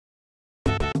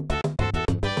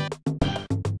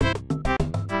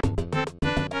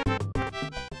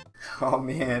Oh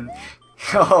man.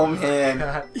 Oh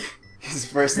man. It's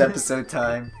first episode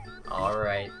time.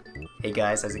 Alright. Hey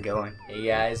guys, how's it going? Hey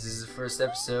guys, this is the first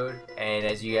episode, and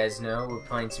as you guys know, we're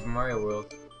playing Super Mario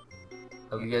World.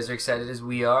 Hope you guys are excited as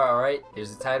we are. Alright,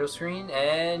 there's the title screen,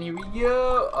 and here we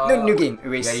go! No, new game. We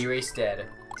Erase. gotta erase data.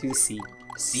 To the C.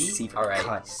 C? C for Alright,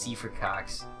 cock. C for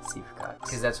Cox. C for Cox.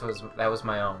 Because that was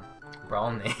my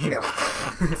brawl name.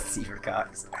 C for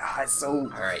Cox. Ah, it's so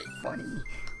Alright. funny.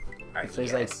 Alright, If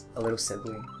there's you like guys. a little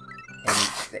sibling,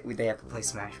 and they have to play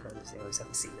Smash Brothers, they always have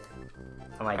to see that.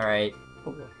 I'm like, Alright,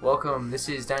 oh, welcome. This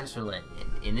is Dinosaur Land.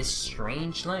 In this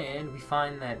strange land, we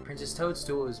find that Princess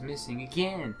Toadstool is missing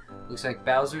again. Looks like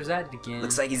Bowser's at it again.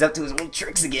 looks like he's up to his old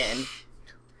tricks again.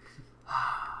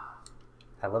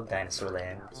 I love Dinosaur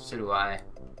Land. So do I.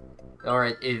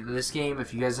 Alright, this game,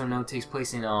 if you guys don't know, takes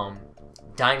place in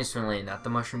Dinosaur Land, not the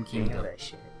Mushroom You know Kingdom. that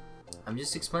shit. I'm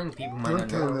just explaining to people who might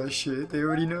not know. that shit. They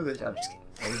already know that. I'm just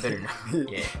kidding. They better know.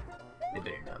 Yeah, they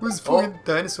better know. Who's fucking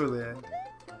Dinosaur Land?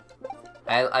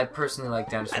 I personally like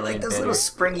I Dinosaur like Land those better. little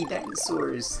springy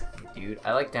dinosaurs. Dude,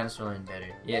 I like Dinosaur Land better.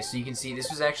 Yeah, so you can see this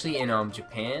was actually in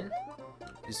Japan.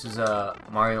 This was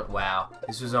Mario. Wow.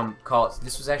 This was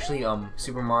This was actually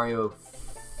Super Mario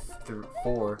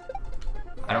 4.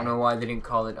 I don't know why they didn't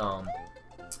call it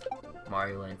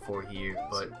Mario Land 4 here,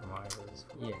 but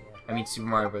yeah. I mean Super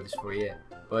Mario Brothers 4, yeah.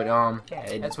 But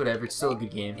Yeah, that's whatever. It's still a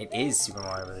good game. it is Super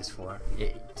Mario Bros. 4.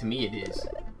 To me, it is.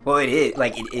 Well, it is.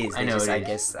 Like, it is. I know just, it I is.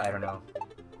 guess, I don't know.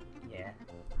 Yeah.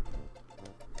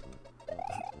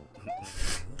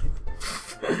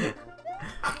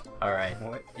 All right.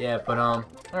 What? Yeah, but all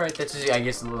right. That's just, I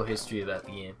guess, a little history about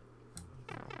the game.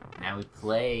 Now we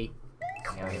play.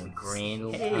 Now we have a grand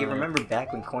old Hey, time. remember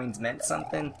back when coins meant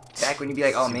something? Back when you'd be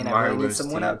like, oh man, I Mario really need Bros. some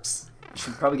 2. 1-ups.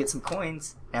 Should probably get some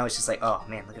coins. Now it's just like, oh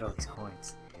man, look at all these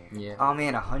coins. Yeah. Oh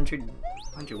man, 100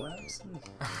 1-ups?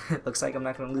 Looks like I'm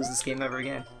not gonna lose this game ever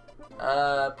again.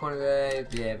 Point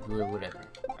of yeah, whatever.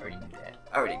 I already knew that.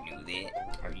 I already knew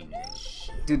that. I already knew that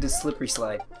shit. Dude, the slippery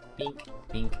slide. Bink,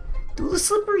 bink. Do the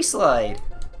slippery slide.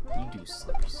 You do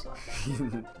slippery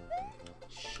slide.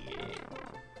 Shit.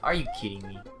 Are you kidding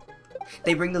me?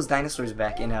 They bring those dinosaurs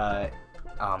back in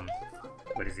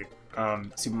what is it?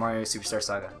 Super Mario Superstar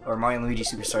Saga or Mario and Luigi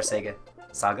Superstar Saga.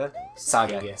 Saga?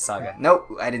 Sega. Saga. Nope,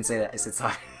 I didn't say that. I said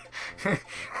Saga.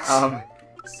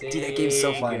 Dude, that game's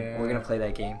so fun. We're gonna play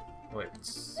that game. What?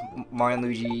 Mario and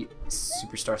Luigi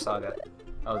Superstar Saga.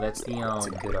 Oh, that's the It's a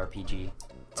good RPG.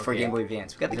 It's for Okay. Game Boy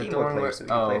Advance. We got the Is that Game the Boy one player, where- so we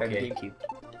can play it on okay. the GameCube.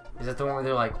 Is that the one where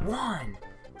they're like 1,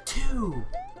 2,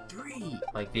 3?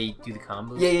 Like they do the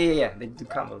combos. Yeah. They do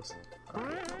combos.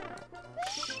 Okay.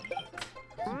 Shit.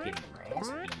 I'm getting my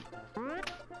ass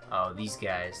beat. Oh, these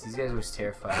guys. These guys was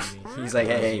terrifying me. He's like,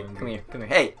 When I was hey, younger. come here, come here.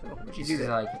 Hey, what'd you This do is that?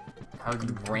 like how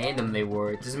random they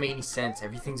were. It doesn't make any sense.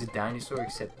 Everything's a dinosaur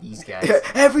except these guys.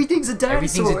 Everything's a dinosaur,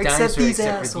 Everything's a dinosaur except these for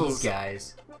assholes. these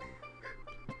guys.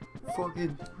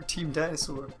 Fucking, we're Team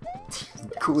Dinosaur.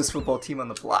 Coolest football team on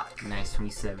the block. Nice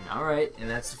 27. Alright, and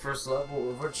that's the first level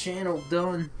of our channel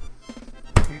done.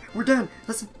 We're done.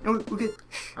 Listen, no, we're good.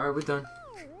 Alright, we're done.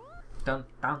 Done.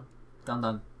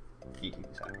 Done.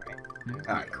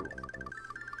 Alright, cool.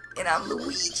 And I'm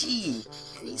Luigi,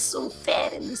 and he's so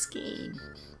fat in this game.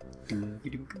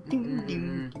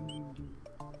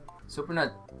 So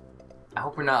I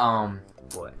hope we're not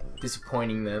What?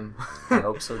 disappointing them I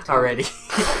hope so too. already.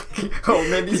 Oh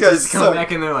man, these They guys just come suck.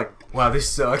 back and they're like, wow, this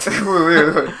sucks.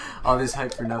 wait. All this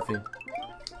hype for nothing. I'm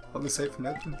gonna say for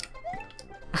nothing.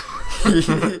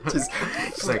 Just,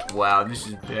 It's like, wow, this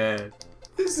is bad.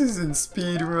 this isn't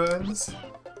speed runs.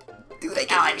 Dude, I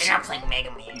can't. they're not playing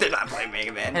Mega Man. They're not playing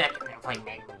Mega Man. They're not playing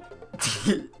Mega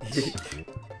Man.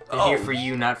 They're Oh. here for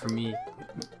you, not for me.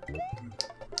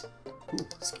 Ooh,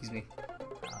 excuse me.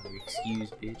 You're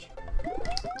excused, bitch.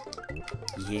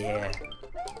 Yeah.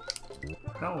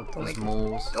 No, don't Those make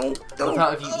moles. Don't. I love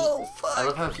how if you Oh, fuck. I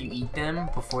love how if you eat them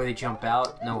before they jump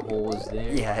out, no hole is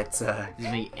there. Yeah, it's Doesn't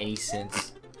make any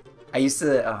sense. I used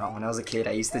to when I was a kid,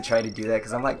 I used to try to do that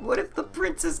because I'm like, what if the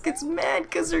princess gets mad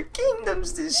because her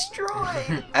kingdom's destroyed?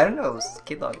 I don't know, it's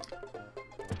kid logic.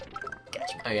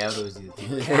 Gotcha. Oh yeah, I would always do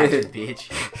that. Gotcha,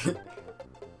 bitch.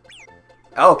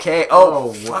 Okay.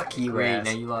 Oh, fuck you, Great, ass.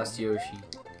 now you lost Yoshi.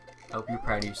 I hope you're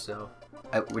proud of yourself.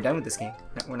 We're done with this game.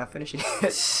 No, we're not finishing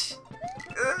it.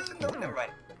 No, never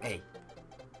mind. Hey.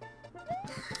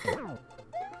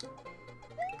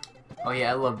 Oh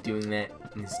yeah, I love doing that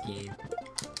in this game.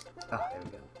 Oh, there we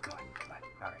go. Come on.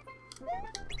 All right.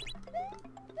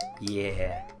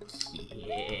 Yeah.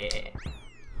 Yeah.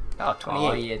 Oh, 28.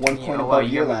 Oh yeah, 1 yeah. point Oh, wow, above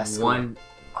you your got last one.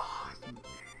 score. Oh, you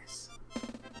ass.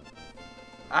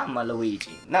 I'm a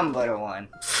Luigi, number 1.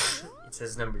 It's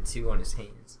says number 2 on his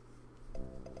hands.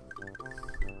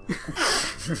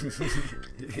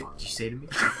 What did you say to me? What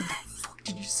the fuck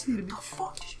did you say to me? What the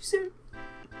fuck did you say?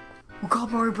 We're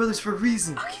called Mario Brothers for a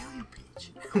reason. I'll kill you,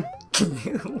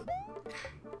 bitch.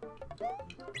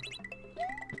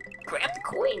 Grab the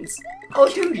coins.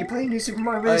 Oh, dude, you're playing New Super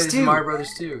Mario Bros. This 2. is Mario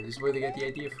Brothers 2. This is where they got the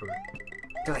idea from.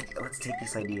 They're like, let's take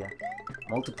this idea,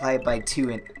 multiply it by 2,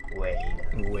 and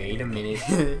Wait a minute.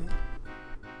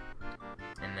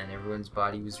 And then everyone's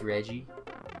body was Reggie,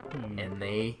 and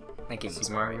they that game was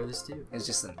Super Mario Brothers 2. It's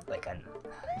just like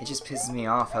it just pisses me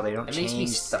off how they don't It makes me change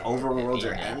the sad, overworld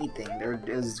or yeah. anything.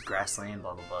 There's grassland,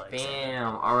 blah blah blah.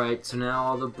 Bam! Alright, so now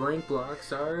all the blank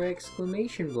blocks are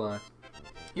exclamation blocks.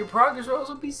 Your progress will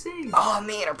also be saved. Oh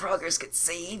man, our progress gets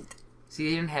saved. See,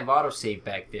 they didn't have autosave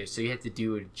back there, so you had to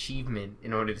do an achievement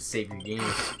in order to save your game.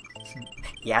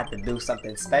 You have to do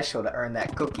something special to earn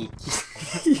that cookie.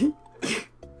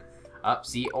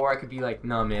 See, or I could be like,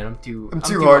 no man, I'm too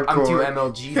hardcore. I'm too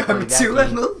MLG to play I'm that too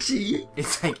game. MLG.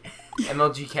 It's like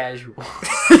MLG casual.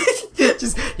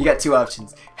 Just you got 2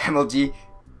 options: MLG,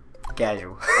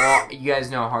 casual. Well, you guys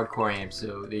know how hardcore I am,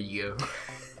 so there you go.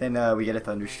 Then we get a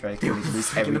thunder strike and we lose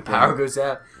And everything. the power goes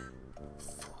out.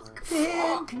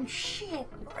 Fucking shit.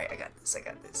 Alright, I got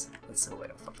this. Let's hope I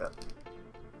don't fuck up.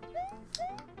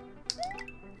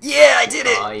 Yeah, I did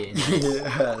it! Oh, yeah.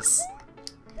 Yes.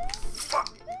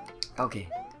 Fuck. Okay.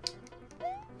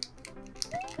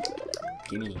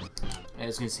 Gimme. I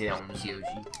was gonna say that one was Yoshi.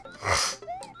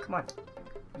 Come on.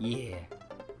 Yeah.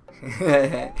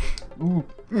 Ooh.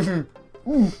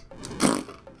 Ooh.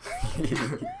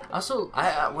 Also,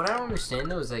 what I don't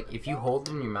understand though is like if you hold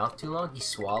it in your mouth too long, he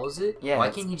swallows it. Yeah, Why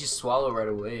that's- can't he just swallow right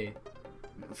away?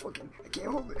 Fucking, I can't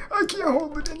hold it. I can't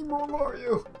hold it anymore,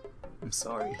 Mario. I'm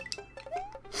sorry.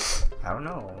 I don't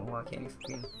know. Why can't you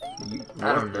fucking?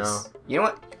 I don't know. You know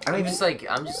what? I don't I'm even. just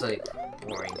like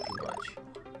worrying too much.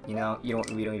 You know, we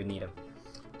don't even need him.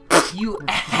 You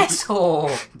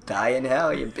asshole! Die in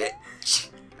hell, you bitch.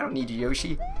 I don't need you,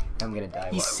 Yoshi. I'm gonna die.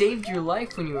 He Why- saved your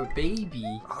life when you were a baby.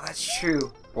 Oh, that's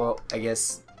true. Well, I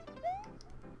guess.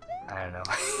 I don't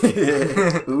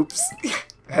know. Oops.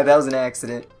 That was an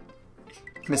accident.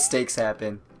 Mistakes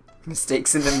happen.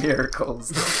 Mistakes into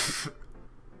miracles.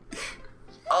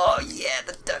 Oh yeah,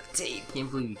 the duct tape. Can't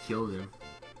believe you killed him.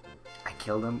 I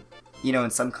killed him. You know,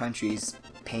 in some countries,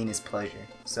 pain is pleasure.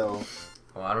 So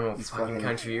Well, I don't know what He's fucking fucking-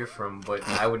 country you're from, but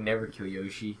I would never kill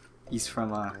Yoshi. he's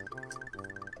from I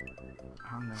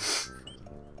don't know.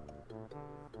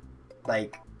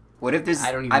 Like, what if there's?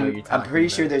 I don't even know what you're I'm talking pretty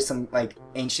sure about. there's some like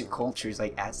ancient cultures,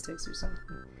 like Aztecs or something.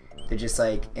 They're just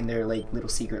like in their like little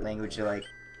secret language. They're like,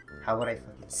 how would I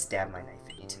fucking stab my knife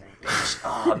in you tonight, bitch?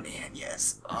 Oh man,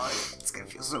 yes. Oh, it's gonna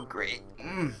feel so great.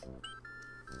 Mm.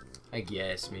 I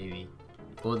guess, maybe.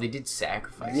 Well, they did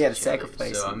sacrifice Yeah, the each other,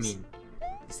 sacrifices. So, I mean, I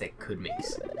guess that could make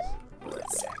sense. What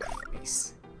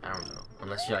sacrifice? I don't know.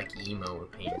 Unless you're like emo or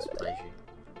pain is pleasure.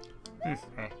 Hey,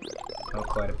 know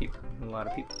quite a lot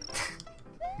of people.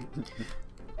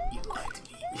 You lied to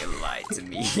me. You lied to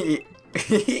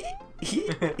me.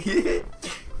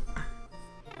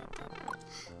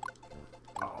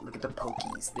 Oh, look at the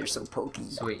pokies. They're so pokey.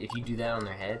 So wait, if you do that on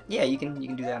their head, Yeah, you can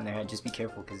do that on their head. Just be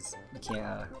careful, cause you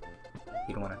can't.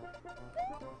 You don't wanna.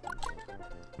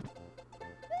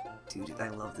 Dude, I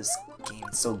love this game.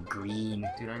 It's so green.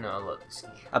 dude, I know I love this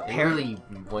game. They Apparently,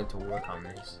 really went to work on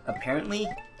this.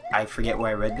 I forget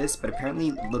where I read this, but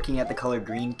apparently, looking at the color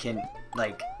green can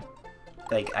like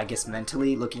I guess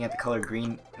mentally looking at the color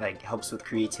green like helps with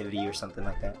creativity or something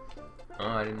like that. Oh,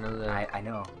 I didn't know that. I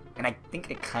know, and I think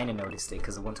I kind of noticed it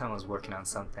because the one time I was working on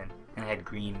something and I had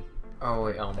green. Oh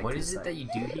wait, like what this is it side. that you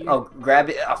do here? Oh, grab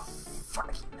it. Oh,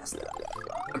 fuck, you messed up.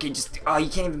 Okay, just. Oh, you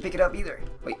can't even pick it up either.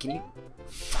 Wait, can you?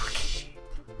 Fuck.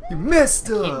 You messed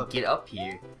I up. can't get up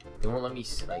here. They won't let me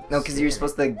like. No, because you're stand.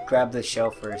 supposed to grab the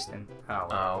shell first and. Oh,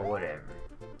 Oh, whatever.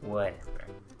 whatever.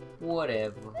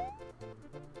 Whatever.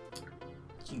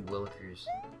 Gee willikers.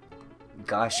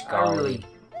 Gosh, I golly. really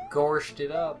gorshed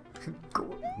it up.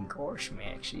 Gosh,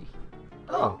 man, actually.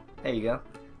 Oh, there you go.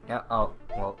 Yeah. Oh,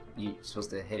 well, you're supposed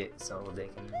to hit it so they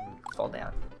can fall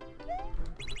down.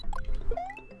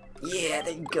 Yeah,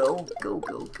 there you go. Go,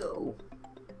 go, go.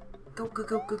 Go, go,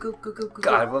 go, go, go, go, go, go.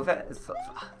 God, what that? Fuck,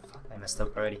 I messed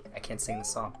up already. I can't sing the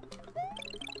song.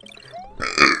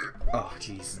 Oh,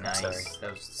 jeez. I'm Nice. sorry.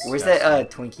 That was Where's disgusting.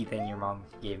 that Twinkie thing your mom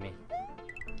gave me?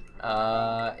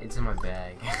 It's in my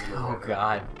bag. Oh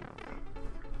god.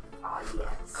 Oh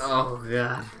yes. Oh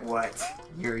god. What?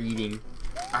 You're eating.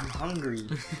 I'm hungry.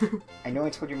 I know I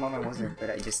told your mom I wasn't, but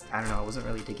I don't know. I wasn't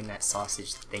really digging that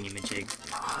sausage thingy-majig.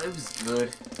 Oh, it was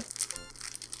good.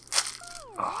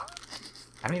 Oh.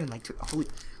 I don't even like to. Holy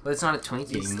Well, it's not a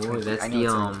Twinkie It's anymore. Twinkie. That's I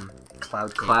know the it's cloud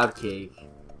cake. cloud cake.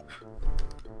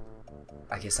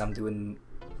 I guess I'm doing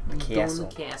the Going castle.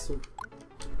 to castle.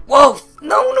 Whoa!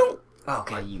 No! Oh,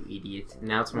 Okay. you idiot!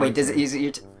 Now it's my Wait, does it turn. use it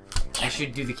your? I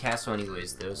should do the castle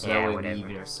anyways, though, so Yeah, that way whatever. we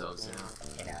even ourselves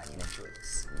out. And I can enjoy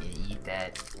this. Yeah, eat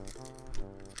that.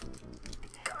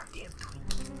 Goddamn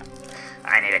Twinkie.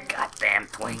 I need a goddamn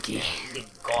Twinkie. The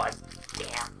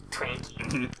goddamn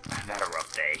Twinkie. I've had a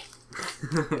rough day.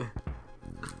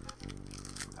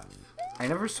 I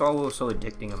never saw what was so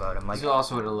addicting about him. This is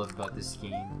also what I love about this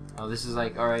game. Oh, this is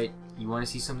like, alright, you want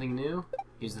to see something new?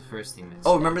 Here's the first thing that's...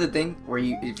 Oh, remember the thing where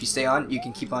if you stay on, you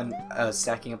can keep on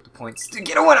stacking up the points to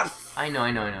get a one up. I know.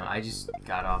 I just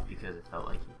got off because it felt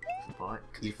like it. But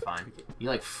you're fine. You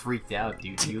like freaked out,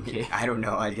 dude. You okay? I don't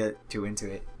know. I get too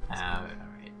into it.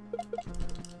 Alright.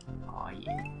 Oh,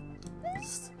 yeah.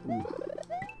 Ooh.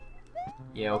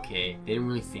 Yeah, okay. They didn't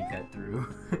really think that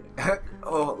through.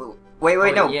 Oh, wait,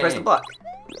 Oh, no. yeah. Press the block.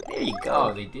 There you go.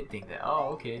 Oh, they did think that.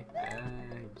 Oh, okay.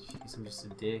 Jeez, I'm just a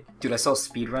dick. Dude, I saw a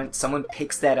speedrun. Someone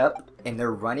picks that up and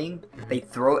they're running. They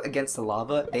throw it against the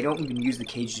lava. They don't even use the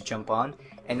cage to jump on.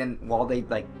 And then while they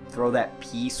like throw that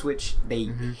P switch, they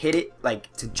hit it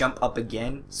like to jump up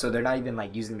again. So they're not even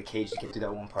like using the cage to get through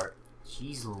that one part.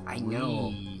 Jeez Louise. I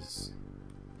know.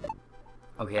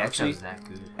 Okay, That actually, sounds that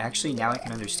good. actually now I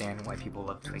can understand why people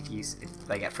love Twinkies.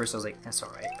 Like at first I was like, that's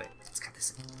alright, but it's got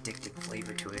this addictive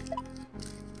flavor to it.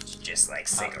 It's just like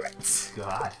cigarettes.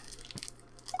 God.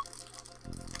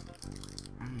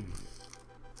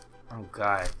 Oh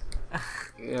god.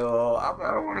 Yo, I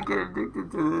don't want to get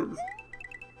addicted to this.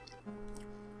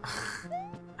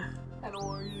 I don't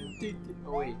want you addicted.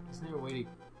 Oh wait, isn't there a way to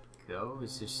go?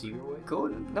 Is there a secret way? Go?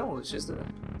 No, it's just a.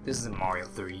 This is a Mario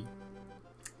 3.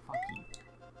 Fuck you.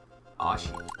 Aw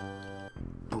shit.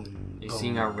 Boom. You're boom,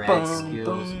 seeing our rad boom,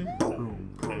 skills. Boom,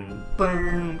 boom,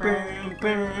 boom, boom,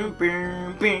 boom,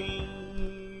 boom, boom.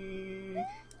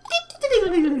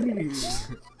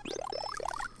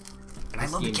 I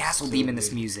love the game's castle so theme in this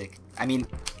good. music. I mean,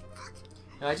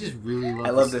 I just really love I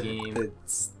love this the. game.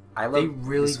 I love They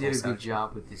really this whole did a good soundtrack.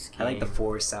 job with this game. I like the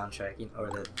Forest soundtrack, you know,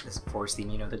 or this Forest theme,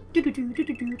 you know, the.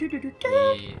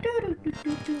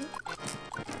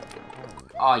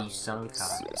 Oh, you son of a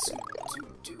cock.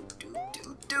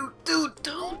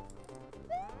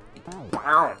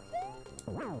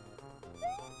 Wow.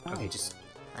 Okay, just.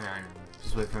 I know.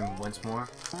 Just wait for him once more.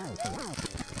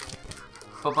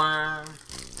 Ba-bam.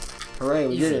 Hooray,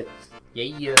 we did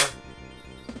Easy. it. Yeah.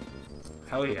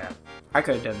 Hell yeah. I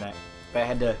could have done that, but I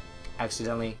had to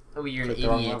accidentally. Oh, you're an Clicked the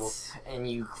wrong idiot. level. And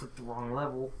you clicked the wrong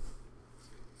level.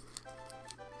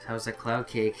 How's that cloud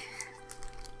cake?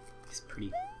 It's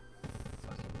pretty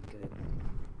fucking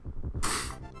good.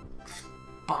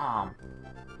 Bomb.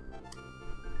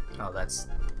 Oh, that's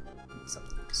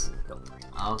something. Just don't worry.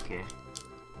 Okay.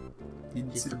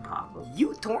 Just a pop-up.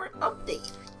 uTorrent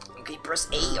update. Okay, press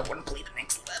A. I want to play the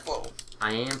next level.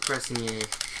 I am pressing it.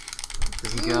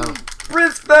 Does he go?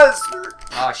 Press faster.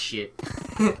 Oh shit.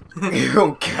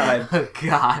 Oh god. Oh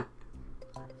god.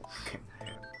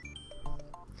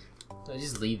 So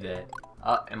just leave that.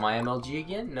 Am I MLG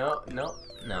again? No,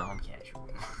 I'm casual.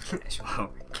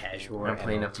 Casual. I'm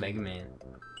playing up Mega Man.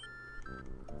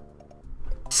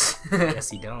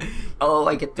 Yes, you don't. Oh,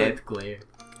 I get the. Death glare.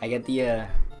 I get the.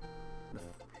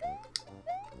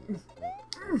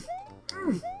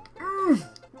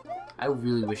 I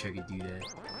really wish I could do that.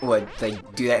 What?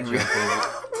 Like do that in real? Jump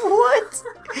What?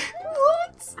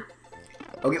 What?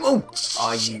 Okay. Oh.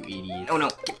 Oh, shit. you idiot. Oh no!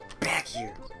 Get back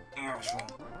here.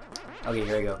 Okay,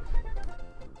 here I go.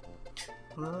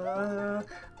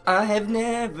 I have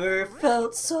never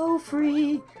felt so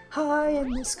free. High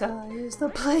in the sky is the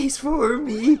place for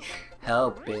me.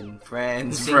 Helping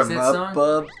friends Who sings from that up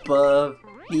song? above.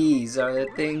 These are the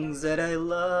things that I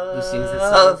love. Who sings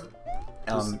that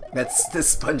song? That's the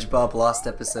SpongeBob Lost Oh,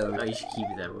 episode. you should keep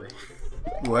it that way.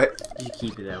 What? You should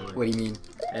keep it that way. What do you mean?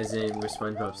 As in, where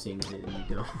SpongeBob sings it and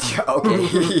you don't. Yeah,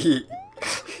 okay.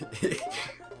 It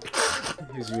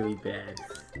was really bad.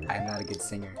 I'm not a good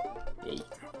singer. Yeah,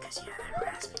 because you have that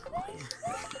raspy voice.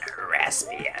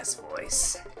 Raspy ass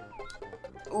voice.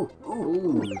 Ooh,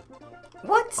 ooh, ooh.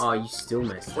 What? Oh, you still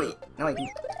messed up. Wait, no, I didn't.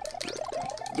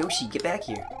 Yoshi, get back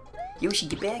here. Yoshi,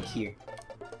 get back here.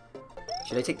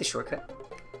 Should I take the shortcut?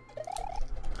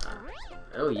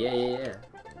 Oh, yeah.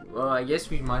 Well, I guess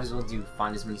we might as well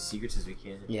find as many secrets as we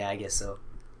can. Yeah, I guess so.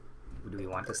 Do we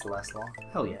want this to last long?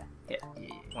 Hell yeah. Yeah.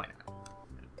 Why not?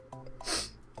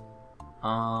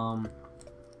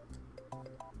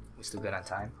 We still good on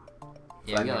time?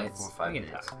 Yeah, 5 we got like minutes. 4 or 5 We can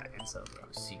minutes. talk about it, so, bro.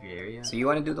 Secret area. So you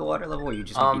want to do the water level, or you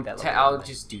just want to beat that level? I'll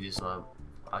just do this level.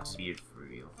 I'll just beat it for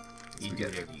real. You So do we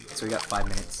whatever you So we got 5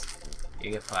 minutes.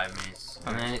 You get 5 minutes.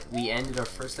 And then we ended our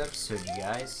first episode, you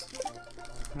guys.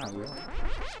 Not really.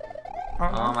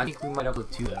 I think we might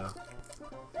upload 2 though.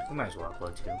 We might as well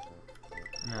upload 2.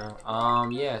 No.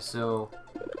 Yeah, so.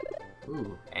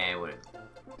 Ooh. And what?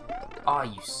 Oh,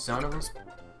 you son of a.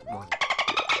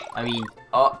 I mean.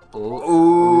 Oh.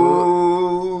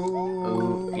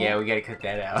 Ooh. Yeah, we gotta cut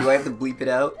that out. Do I have to bleep it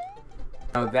out?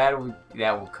 No, that will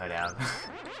cut out.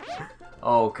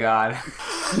 Oh god.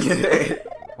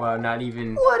 Wow, not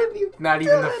even. What have you Not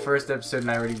even the first episode,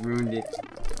 and I already ruined it.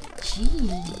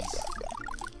 Jeez.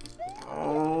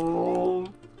 Oh.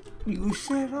 You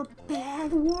said a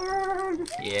bad word.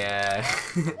 Yeah.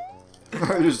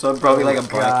 There's some probably like a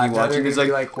blackie now watching. they're He's gonna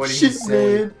be like, what did he shit,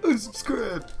 say? man,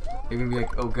 unsubscribe. They're gonna be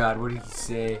like, oh god, what did he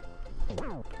say?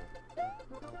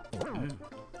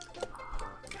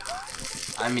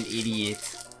 I'm an idiot.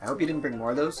 I hope you didn't bring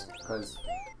more of those, because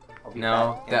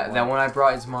No, that one I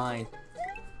brought is mine.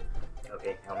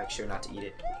 Okay, I'll make sure not to eat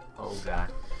it. Oh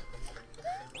god.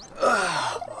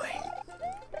 Oh boy.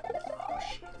 Oh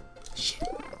shit. Shit.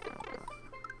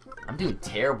 I'm doing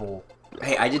terrible.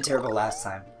 Hey, I did terrible last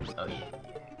time. Oh yeah.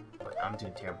 But I'm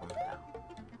doing terrible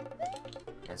now.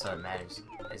 That's all that matters.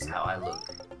 Is how I look.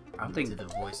 I don't To think the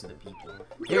voice of the people. Look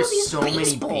at There's these so many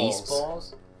baseballs.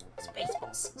 baseballs. it's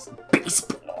baseballs. It's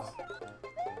baseball.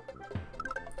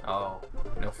 Oh,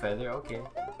 no feather. Okay.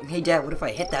 Hey, Dad, what if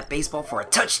I hit that baseball for a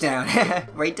touchdown?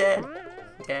 Right, Dad?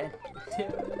 Dad?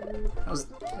 I was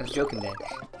joking, Dad.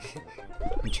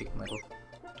 I'm Chicken Little.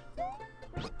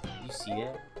 You see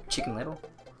that? Chicken Little?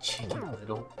 Chicken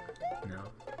Little. No.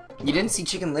 You didn't see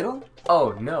Chicken Little?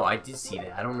 Oh no, I did see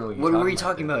that. I don't know what you're What were you about,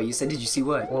 talking though. about? You said, did you see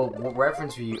what? Well, what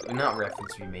reference were you? Not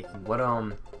reference were you making? What I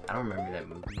don't remember that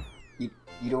movie.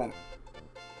 You don't.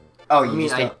 Oh, you I mean,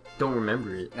 just I don't. don't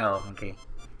remember it. Oh, okay.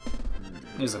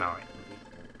 It was an alright.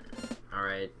 All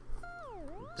right.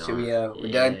 Should we?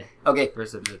 We're done. Okay,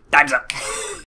 First episode. time's up.